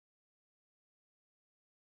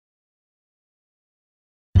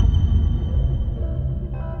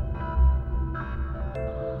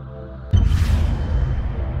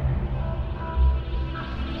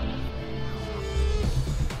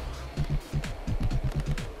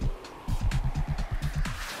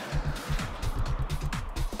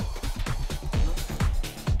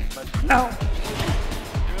Down.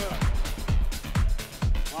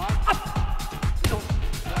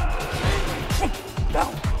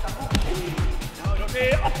 Down.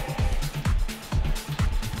 Okay. Up.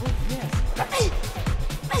 Oh, yes.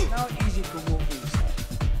 Now easy to move inside.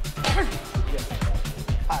 Yes.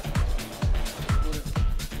 Hard.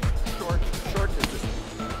 Short is this.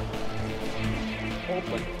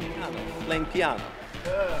 Open. Piano. Playing piano.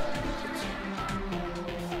 Yeah.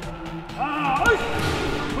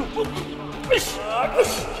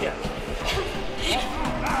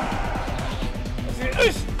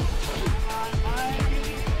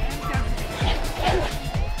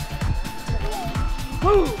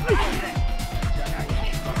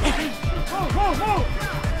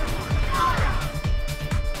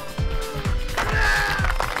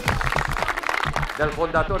 Del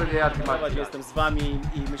fondatore di arti marziali. Jestem z wami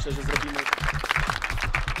i myślę, że zrobimy.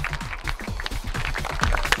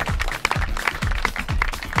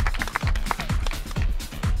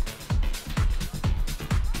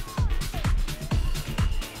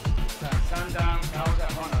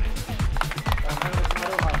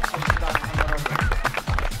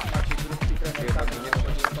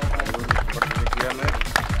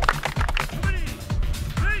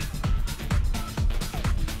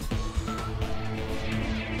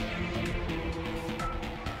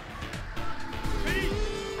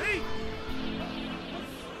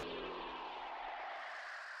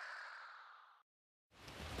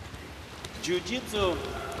 Jiu-jitsu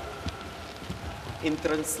in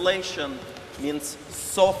translation means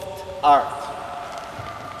soft art.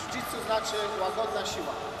 Jiu-jitsu znaczy łagodna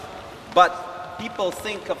siła. But people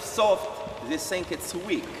think of soft, they think it's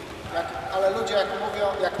weak. Ale ludzie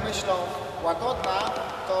jak myślą łagodna,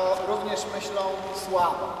 to również myślą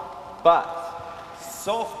słaba. But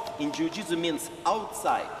soft in jiu-jitsu means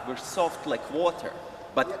outside, we're soft like water.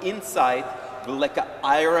 But inside, we're like an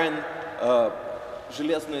iron,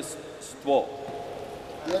 żelazny stwór.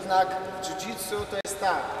 Jednak w jiu-jitsu to jest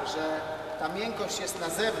tak, że ta miękkość jest na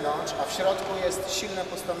zewnątrz, a w środku jest silne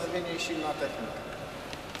postanowienie i silna technika.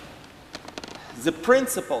 The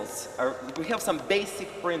principles are, we have some basic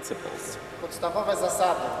principles. Podstawowe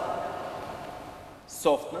zasady.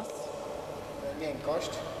 Softness. Miękkość.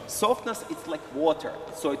 Softness it's like water,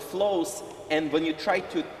 so it flows, and when you try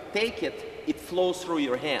to take it, it flows through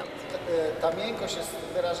your hand. Ta miękkość jest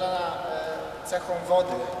wyrażana cechą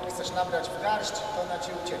wody. Chcesz nabrać w garść, to ona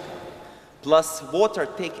ci ucieka. Plus water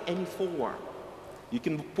take any form. You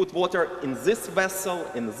can put water in this vessel,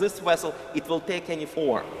 it will take any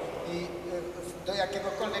form. I do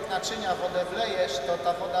jakiegokolwiek naczynia wodę wlejesz, to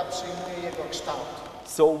ta woda przyjmuje jego kształt.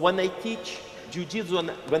 So when I teach jiu-jitsu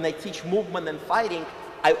and when I teach movement and fighting,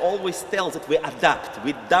 I always tell that we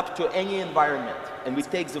adapt to any environment and we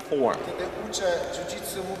take the form. Kiedy uczę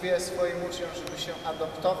jiu-jitsu, mówię swoim uczniom, żeby się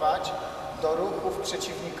adaptować do ruchów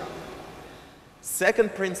przeciwnika.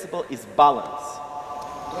 Second principle is balance.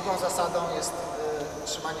 Drugą zasadą jest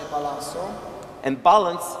trzymanie balansu. And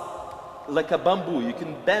balance, like a bamboo, you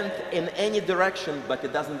can bend in any direction, but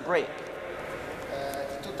it doesn't break.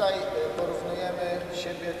 I tutaj porównujemy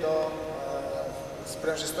siebie do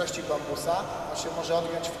sprężystości bambusa. On się może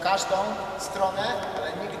odgiąć w każdą stronę,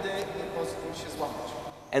 ale nigdy nie pozwól się złamać.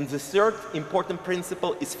 And the third important principle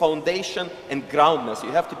is foundation and groundness.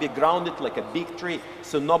 You have to be grounded like a big tree,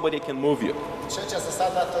 so nobody can move you. Trzecia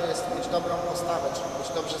zasada to jest mieć dobrą postawę, czyli być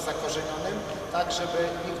dobrze zakorzenionym, tak żeby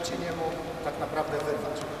nikt cię nie mógł tak naprawdę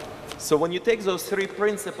wyrwać. So when you take those three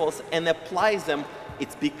principles and apply them,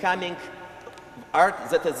 it's becoming art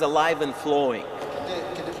that is alive and flowing.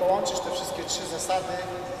 Kiedy połączysz te wszystkie trzy zasady,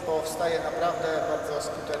 powstaje naprawdę bardzo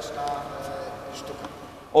skuteczna sztuka.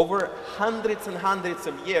 Over hundreds and hundreds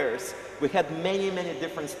of years, we had many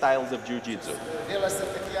different styles of jiu-jitsu. Wiele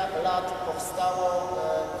setek lat powstało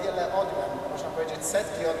wiele odmian, można powiedzieć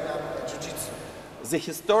setki odmian jiu-jitsu.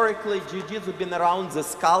 Historically, jiu-jitsu been around, the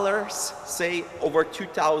scholars say, over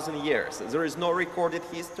 2,000 years. There is no recorded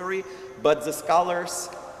history, but the scholars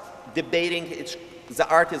debating the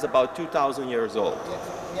art is about 2,000 years old.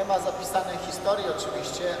 Nie ma zapisanej historii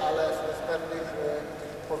oczywiście, ale w pewnych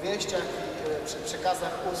powieściach i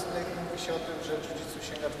przekazach ustnych mówi się o tym, że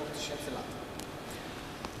jiu-jitsu sięga 2000 lat.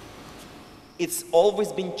 It's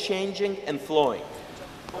always been changing and flowing.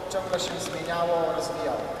 Ciągle się zmieniało,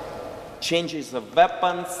 rozwijało. Changes of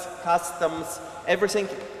weapons, customs, everything,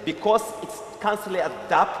 because it's constantly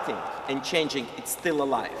adapting and changing, it's still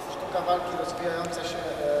alive. Sztuka walki rozwijająca się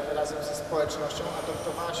razem ze społecznością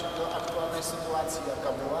adaptowała się do aktualnej sytuacji,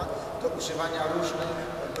 jaka była, do używania różnych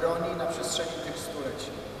broni na przestrzeni tych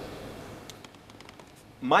stuleci.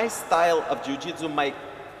 My style of jiu-jitsu, my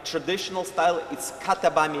traditional style, it's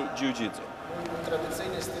Katabami jiu-jitsu. Mój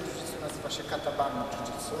tradycyjny styl jiu-jitsu się Katabami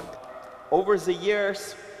jiu-jitsu. Over the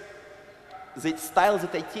years, the styles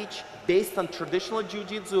that I teach based on traditional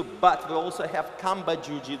jiu-jitsu, but we also have combat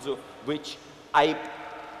jiu-jitsu, which I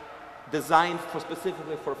designed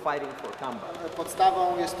specifically for fighting for combat.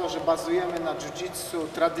 Podstawą jest to, że bazujemy na jiu-jitsu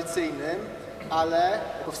tradycyjnym, ale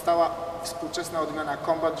powstała współczesna odmiana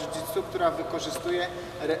combat jiu-jitsu, która wykorzystuje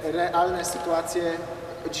realne sytuacje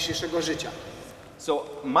dzisiejszego życia. So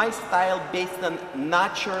my style based on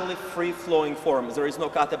naturally free-flowing forms. There is no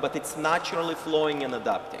kata, but it's naturally flowing and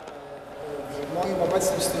adapting. W moim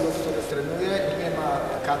obecnym stylu, który trenuję, nie ma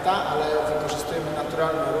kata, ale wykorzystujemy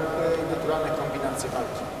naturalne ruchy i naturalne kombinacje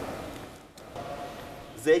walki.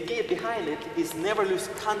 The idea behind it is never lose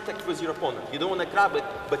contact with your opponent. You don't want to grab it,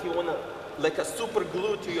 but you want to like a super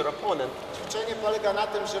glue to your opponent. Ćwiczenie polega na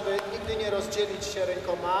tym, żeby nigdy nie rozdzielić się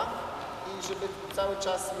rękoma i żeby cały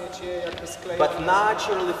czas mieć je jakby sklejone. But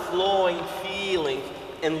naturally flowing, feeling,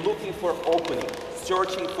 and looking for opening,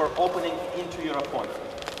 searching for opening into your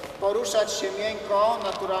opponent. Poruszać się miękko,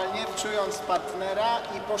 naturalnie, czując partnera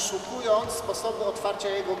i poszukując sposobu otwarcia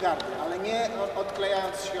jego gardy, ale nie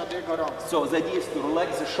odklejając się od jego rąk. So the idea is to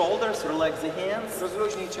relax the shoulders, relax the hands,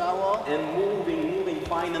 Rozluźnij ciało. and moving,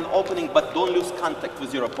 find an opening, but don't lose contact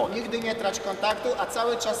with your opponent. Nigdy nie trać kontaktu, a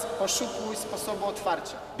cały czas poszukuj sposobu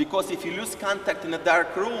otwarcia. Because if you lose contact in a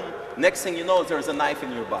dark room, next thing you know, there's a knife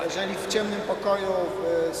in your body. Jeżeli w ciemnym pokoju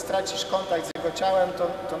stracisz kontakt z jego ciałem,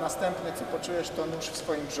 to następne co poczujesz to nóż w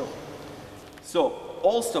swoim brzuchu. So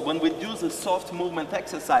also when we do the soft movement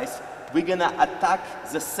exercise, we're gonna attack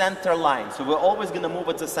the center line. So we're always gonna move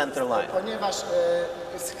at the center line. Ponieważ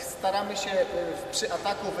staramy się przy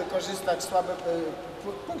ataku wykorzystać słabe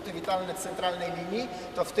punkty witalne centralnej linii,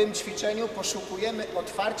 to w tym ćwiczeniu poszukujemy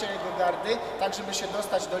otwarcia jego gardy, tak żeby się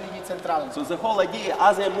dostać do linii centralnej. So the whole idea,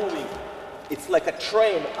 as I'm moving, it's like a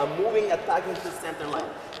train. I'm moving, attacking the center line.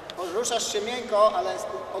 Ruszasz się miękko, ale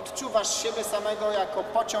odczuwasz siebie samego jako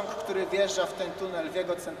pociąg, który wjeżdża w ten tunel, w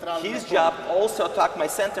jego centralny His punkt. job also attack my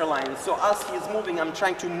center line. So as he is moving, I'm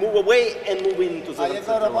trying to move away and move into the A jego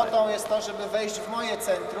center line. robotą jest to, żeby wejść w moje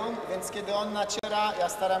centrum, więc kiedy on naciera, ja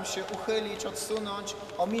staram się uchylić, odsunąć,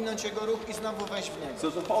 ominąć jego ruch i znowu wejść w niego.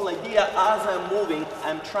 So the whole idea, as I'm moving,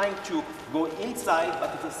 I'm trying to go inside, but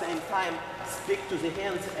at the same time, stick to the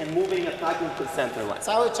hands and moving, attacking the center line.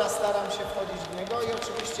 Cały czas staram się wchodzić w niego i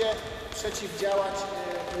oczywiście przeciwdziałać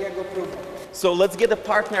jego próbom. So let's get a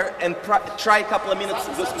partner and try a couple of minutes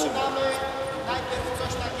of this movement. Zaczynamy najpierw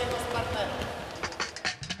coś takiego z partnerem.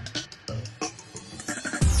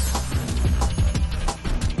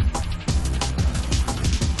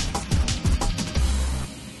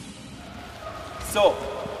 So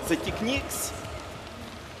the techniques,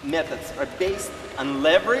 methods are based on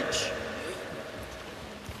leverage,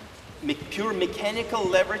 pure mechanical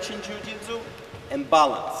leverage in jiu-jitsu, and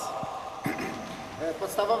balance.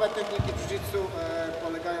 Podstawowe techniki jiu-jitsu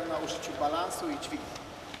polegają na użyciu balansu i dźwigu.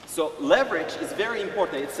 So leverage is very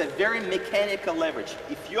important. It's a very mechanical leverage.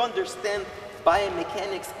 If you understand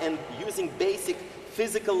biomechanics and using basic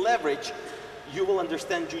physical leverage, you will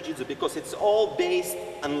understand jiu-jitsu because it's all based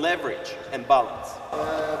on leverage and balance.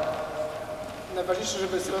 Najważniejsze,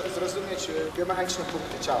 żeby zrozumieć biomechaniczne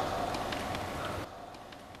punkty ciała.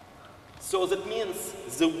 So that means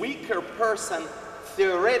the weaker person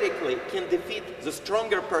theoretically can defeat the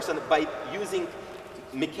stronger person by using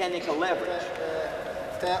mechanical leverage.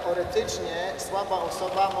 Teoretycznie słaba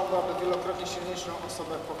osoba mogłaby wielokrotnie silniejszą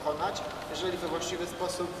osobę pokonać, jeżeli we właściwy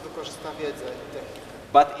sposób wykorzysta wiedzę i technikę.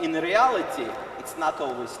 But in reality, it's not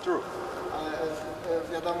always true. Ale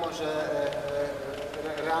wiadomo, że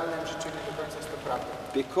w realnym życiu nie do końca jest to prawda.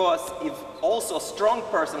 Because if also a strong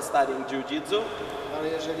person studying jiu-jitsu, Ale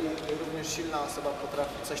jeżeli również silna osoba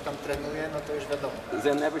potrafi, coś tam trenuje, no to już wiadomo.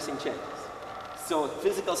 then everything changes. So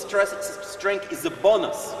physical strength is a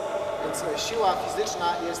bonus. Więc siła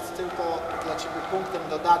fizyczna jest tylko dla Ciebie punktem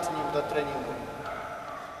dodatnim do treningu.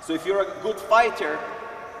 So if you're a good fighter,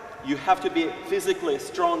 you have to be physically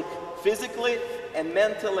strong physically and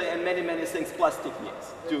mentally and many things plus techniques.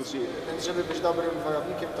 Więc żeby być dobrym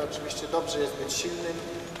wojownikiem, to oczywiście dobrze jest być silnym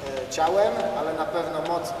ciałem, ale na pewno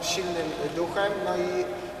silnym duchem, no i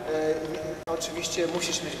oczywiście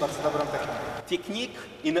musisz mieć bardzo dobrą technikę. Technique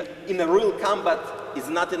in a real combat is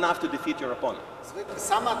not enough to defeat your opponent.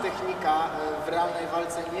 Sama technika w realnej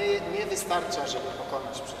walce nie wystarcza, żeby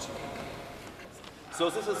pokonać przeciwnika.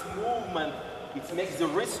 So this is movement. It makes the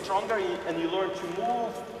wrist stronger and you learn to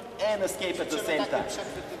move and escape at the same time.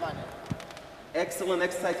 Excellent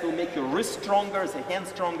exercise will make your wrist stronger, the hand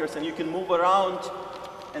stronger, and you can move around.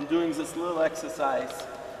 And doing this little exercise,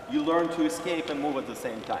 you learn to escape and move at the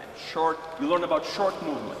same time. You learn about short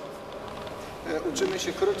movement. Uczymy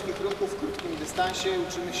się krótkich ruchów w krótkim dystansie,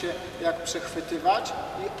 uczymy się jak przechwytywać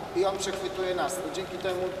i on przechwytuje nas. Dzięki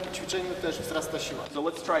temu ćwiczeniu też wzrasta siła. So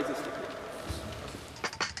let's try this technique.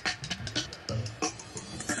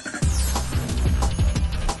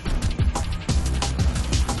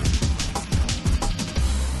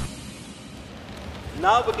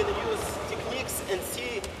 Now we're going to use techniques and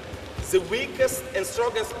see the weakest and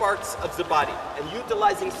strongest parts of the body. And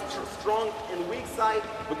utilizing strong and weak side,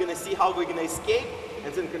 we're going to see how we're going to escape,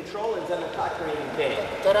 and then control, and then attack creating pain.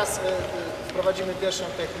 Teraz wprowadzimy pierwszą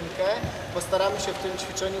technikę. Postaramy się w tym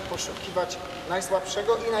ćwiczeniu poszukiwać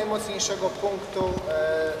najsłabszego i najmocniejszego punktu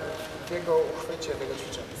w jego uchwycie, w jego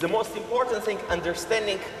ćwiczeniu. The most important thing,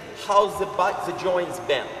 understanding how the joints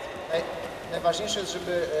bend. Najważniejsze jest,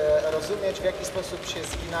 żeby rozumieć, w jaki sposób się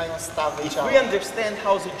zginają stawy ciała. If we understand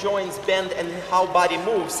how the joints bend and how body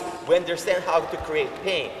moves, we understand how to create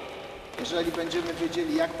pain. Jeżeli będziemy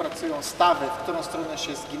wiedzieli, jak pracują stawy, w którą stronę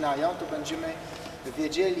się zginają, to będziemy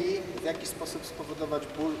wiedzieli, w jaki sposób spowodować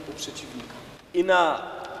ból u przeciwnika. In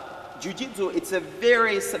jiu-jitsu, it's a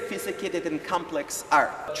very sophisticated and complex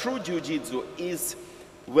art. True jiu-jitsu is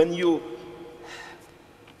when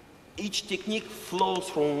each technique flows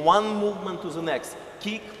from one movement to the next.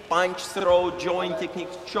 Kick, punch, throw, joint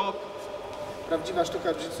technique, choke. Prawdziwa sztuka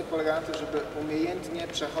jiu-jitsu polega na tym, żeby umiejętnie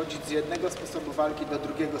przechodzić z jednego sposobu walki do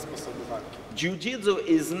drugiego sposobu walki. Jiu-jitsu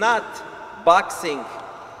is not boxing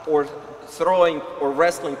or throwing or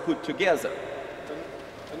wrestling put together.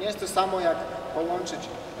 To nie jest to samo jak połączyć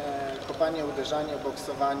kopanie, uderzanie,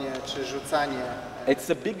 boksowanie czy rzucanie. It's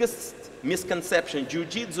the biggest misconception.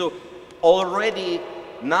 Jiu-jitsu already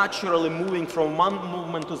naturally moving from one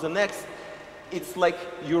movement to the next. It's like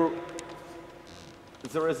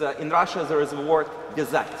in Russia there is a word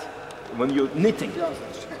 "вязать" when you're knitting.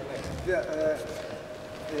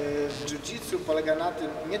 Jiu-jitsu polega na tym,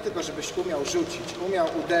 nie tylko żebyś umiał rzucić, umiał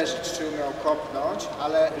uderzyć czy umiał kopnąć,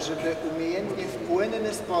 ale żeby umiejętnie w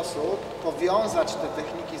płynny sposób powiązać te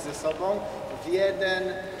techniki ze sobą w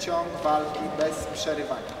jeden ciąg walki bez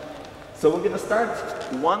przerywania. So we're going to start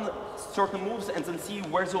one certain moves and then see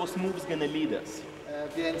where those moves going to lead us.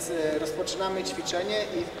 Więc rozpoczynamy ćwiczenie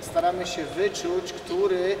i staramy się wyczuć,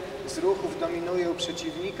 który z ruchów dominuje u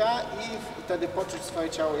przeciwnika i wtedy poczuć swoje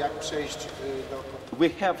ciało, jak przejść do... We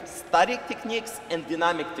have static techniques and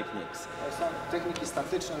dynamic techniques. Są techniki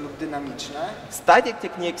statyczne lub dynamiczne. Static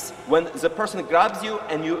techniques, when the person grabs you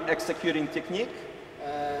and you executing technique.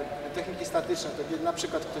 Techniki statyczne, to kiedy na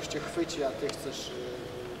przykład ktoś cię chwyci, a ty chcesz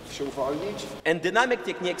się uwolnić. And dynamic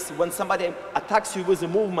techniques, when somebody attacks you with a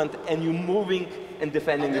movement and you're moving and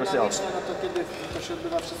defending yourself. Dynamiczne, no to kiedy to się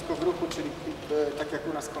odbywa wszystko w ruchu, czyli tak jak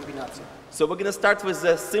u nas kombinacja. So we're going to start with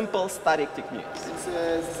the simple static techniques. Więc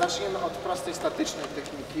zaczniemy od prostej statycznej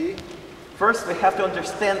techniki. First, we have to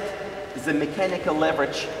understand the mechanical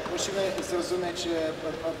leverage. Musimy zrozumieć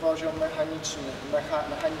poziom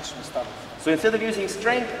mechaniczny stawów. So instead of using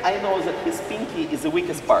strength, I know that his pinky is the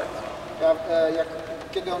weakest part.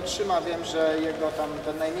 Kiedy on trzyma, wiem, że jego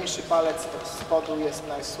ten najmniejszy palec od spodu jest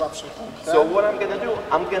najsłabszym punktem. So what I'm gonna do,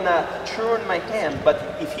 I'm gonna turn my hand, but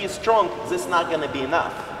if he's strong, this is not gonna be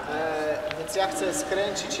enough. Więc ja chcę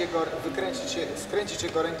skręcić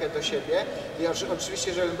jego rękę do siebie i oczywiście,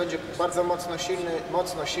 jeżeli będzie bardzo mocno silny,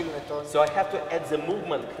 to So I have to add the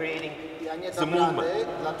movement, creating ja nie the dam movement. rady,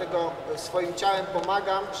 dlatego swoim ciałem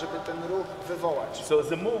pomagam, żeby ten ruch wywołać. So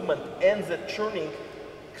the movement and the turning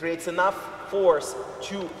creates enough force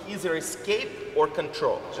to either escape or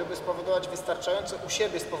control. Żeby spowodować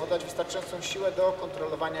wystarczającą siłę do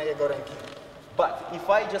kontrolowania jego ręki. But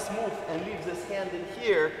if I just move and leave this hand in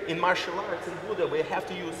here, in martial arts and Buddha, we have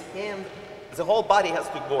to use hand, the whole body has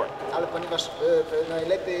to work. Ale ponieważ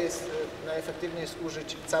najefektywniej jest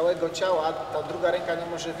użyć całego ciała, ta druga ręka nie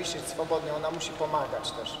może wisieć swobodnie, ona musi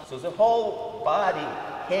pomagać też. So the whole body,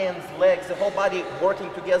 hands, legs, the whole body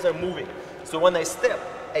working together, moving. So when I step,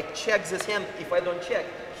 I check this hand. If I don't check,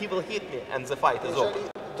 he will hit me and the fight is over. Jeżeli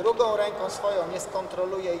drugą ręką swoją nie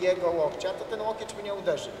skontroluję jego łokcia, to ten łokieć mnie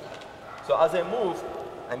uderzy. So as I move,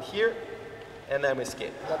 I'm here and I'm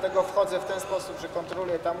escape. Dlatego wchodzę w ten sposób, że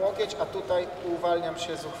kontroluję tam łokieć, a tutaj uwalniam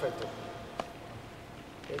się z uchwytu.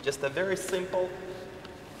 Okay, just a very simple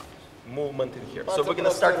movement in here. So we're going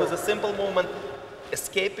to start with a simple movement,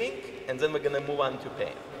 escaping, and then we're going to move on to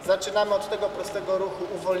pain. Zaczynamy od tego prostego ruchu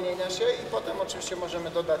uwolnienia się i potem oczywiście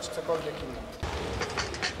możemy dodać cokolwiek innego.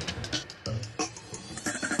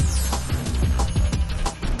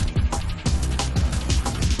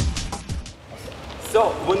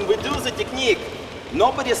 So when we do the technique,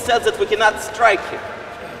 nobody says that we cannot strike him.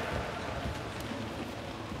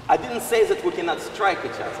 I didn't say that we cannot strike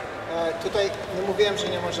each other. Tutaj nie mówiłem, że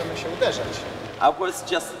nie możemy się uderzać. I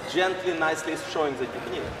was just gently, nicely showing the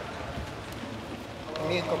technique.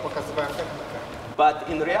 Miękko pokazywałem technikę. But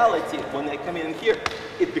in reality, when I come in here,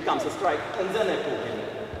 it becomes a strike, and then I pull him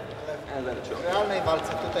in, and then a W choke. realnej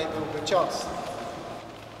walce tutaj byłby cios.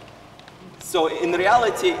 So in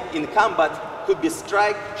reality, in combat, could be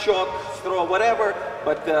strike, choke, throw, whatever,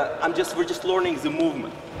 but we're just learning the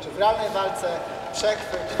movement. Czy w realnej walce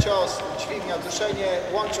przechwyt, cios, dźwignia, duszenie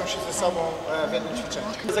łączą się ze sobą w jednym ćwiczeniu?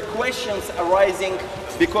 The questions arising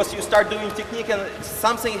because you start doing technique and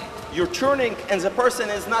something you're turning and the person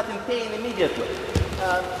is not in pain immediately.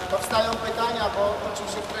 Powstają pytania, bo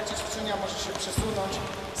oczywiście w trakcie ćwiczenia może się przesunąć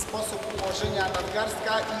sposób ułożenia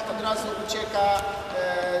nadgarstka i od razu ucieka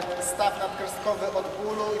staw nadgarstkowy od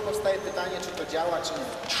bólu i powstaje pytanie, czy to działa, czy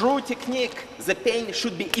nie. True technique, the pain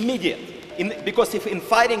should be immediate. Because if in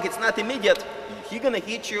fighting it's not immediate, he's gonna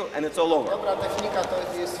hit you and it's all over. Dobra technika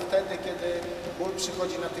to jest wtedy, kiedy ból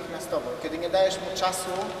przychodzi natychmiastowo. Kiedy nie dajesz mu czasu,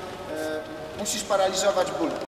 musisz paraliżować ból.